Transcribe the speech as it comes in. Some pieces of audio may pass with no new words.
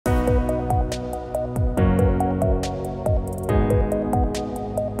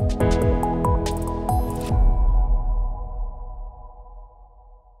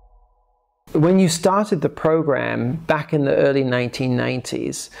when you started the program back in the early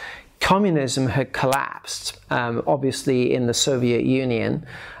 1990s, communism had collapsed, obviously in the Soviet Union.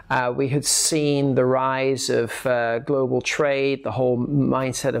 We had seen the rise of global trade. The whole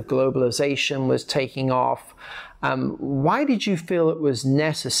mindset of globalization was taking off. Why did you feel it was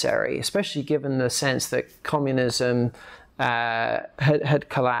necessary, especially given the sense that communism had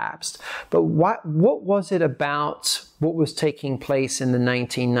collapsed? But what was it about what was taking place in the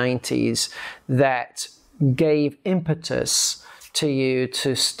 1990s that gave impetus to you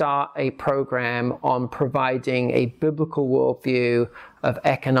to start a program on providing a biblical worldview of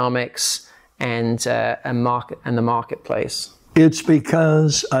economics and the marketplace? It's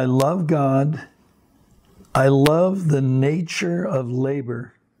because I love God. I love the nature of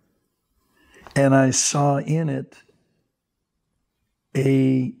labor, and I saw in it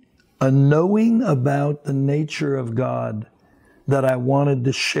a knowing about the nature of God that I wanted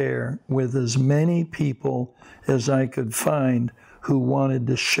to share with as many people as I could find who wanted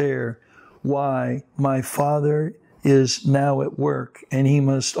to share why my Father is now at work and he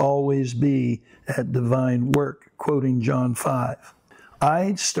must always be at divine work, quoting John 5.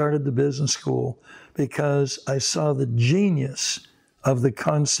 I started the business school because I saw the genius of the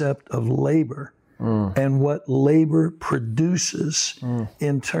concept of labor and what labor produces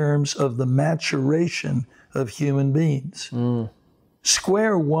in terms of the maturation of human beings.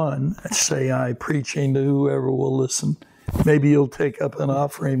 Square one, say I, preaching to whoever will listen. Maybe you'll take up an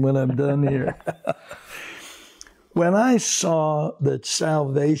offering when I'm done here. When I saw that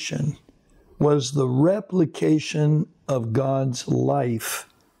salvation was the replication of God's life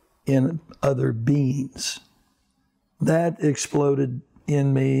in other beings, that exploded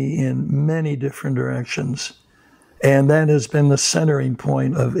in me in many different directions. And that has been the centering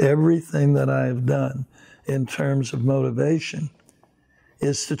point of everything that I have done in terms of motivation,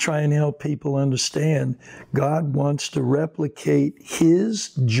 is to try and help people understand God wants to replicate his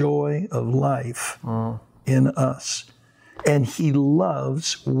joy of life in us. And he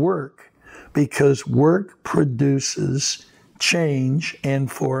loves work because work produces change.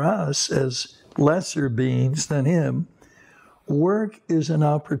 And for us as lesser beings than him, work is an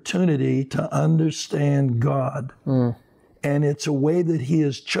opportunity to understand God. And it's a way that he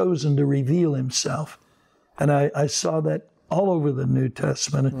has chosen to reveal himself. And I saw that all over the New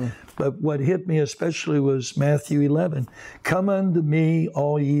Testament. But what hit me especially was Matthew 11. Come unto me,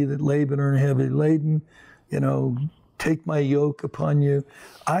 all ye that labor and are heavy laden, take my yoke upon you.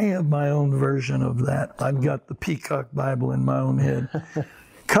 I have my own version of that. I've got the Peacocke Bible in my own head.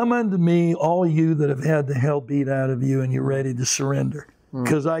 Come unto me, all you that have had the hell beat out of you and you're ready to surrender,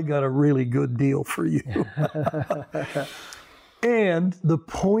 because I got a really good deal for you. And the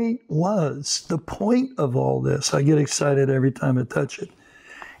point of all this, I get excited every time I touch it,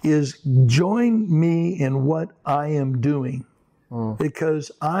 is join me in what I am doing,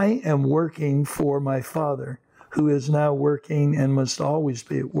 because I am working for my Father, who is now working and must always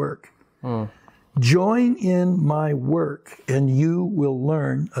be at work. Join in my work and you will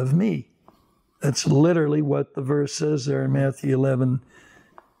learn of me. That's literally what the verse says there in Matthew 11,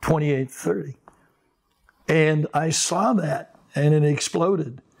 28-30. And I saw that and it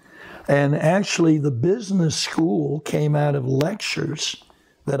exploded. And actually the business school came out of lectures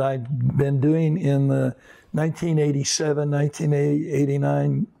that I'd been doing in the 1987,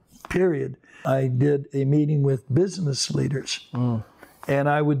 1989 period. I did a meeting with business leaders. And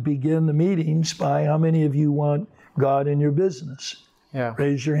I would begin the meetings by, how many of you want God in your business?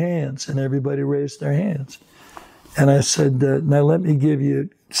 Raise your hands. And everybody raised their hands. And I said, now let me give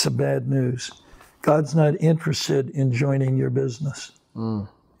you some bad news. God's not interested in joining your business.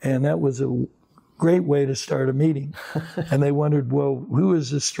 And that was a great way to start a meeting. And they wondered, well, who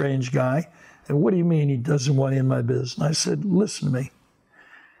is this strange guy? And what do you mean he doesn't want in my business? And I said, listen to me.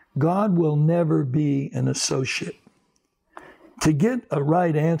 God will never be an associate. To get a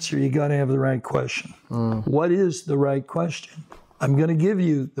right answer, you got to have the right question. What is the right question? I'm going to give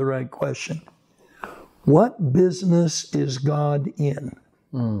you the right question. What business is God in?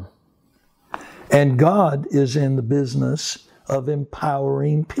 And God is in the business of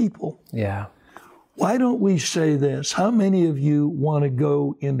empowering people. Why don't we say this? How many of you want to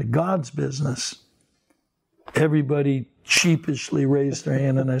go into God's business? Everybody sheepishly raised their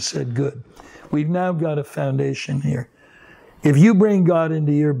hand, and I said, good. We've now got a foundation here. If you bring God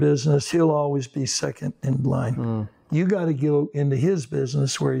into your business, he'll always be second in line. You got to go into his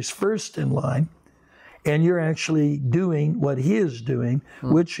business where he's first in line, and you're actually doing what he is doing,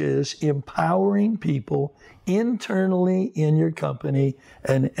 which is empowering people internally in your company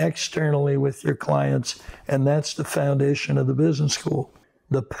and externally with your clients, and that's the foundation of the business school.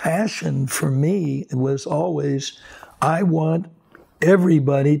 the passion for me was always, I want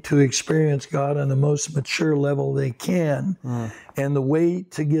everybody to experience God on the most mature level they can. And the way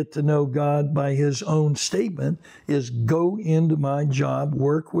to get to know God by his own statement is go into my job,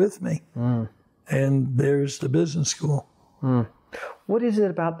 work with me. And there's the business school. What is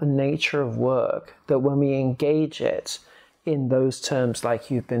it about the nature of work that when we engage it in those terms like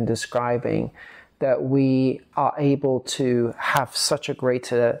you've been describing, that we are able to have such a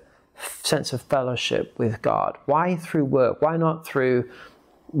greater sense of fellowship with God? Why through work? Why not through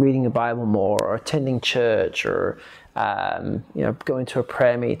reading the Bible more, or attending church, or going to a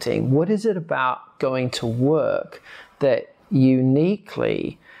prayer meeting? What is it about going to work that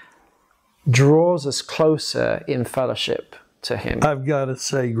uniquely draws us closer in fellowship to him? I've got to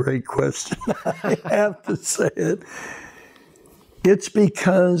say, great question. I have to say it. It's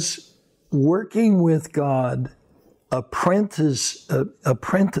because working with God apprentices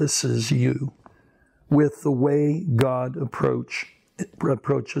you with the way God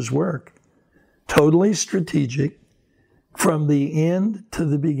approaches work. Totally strategic, from the end to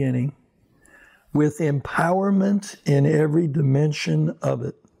the beginning, with empowerment in every dimension of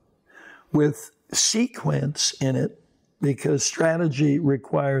it, with sequence in it, because strategy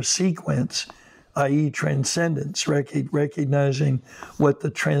requires sequence, i.e. transcendence, recognizing what the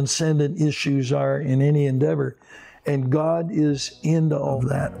transcendent issues are in any endeavor. And God is into all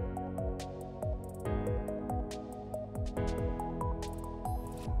that.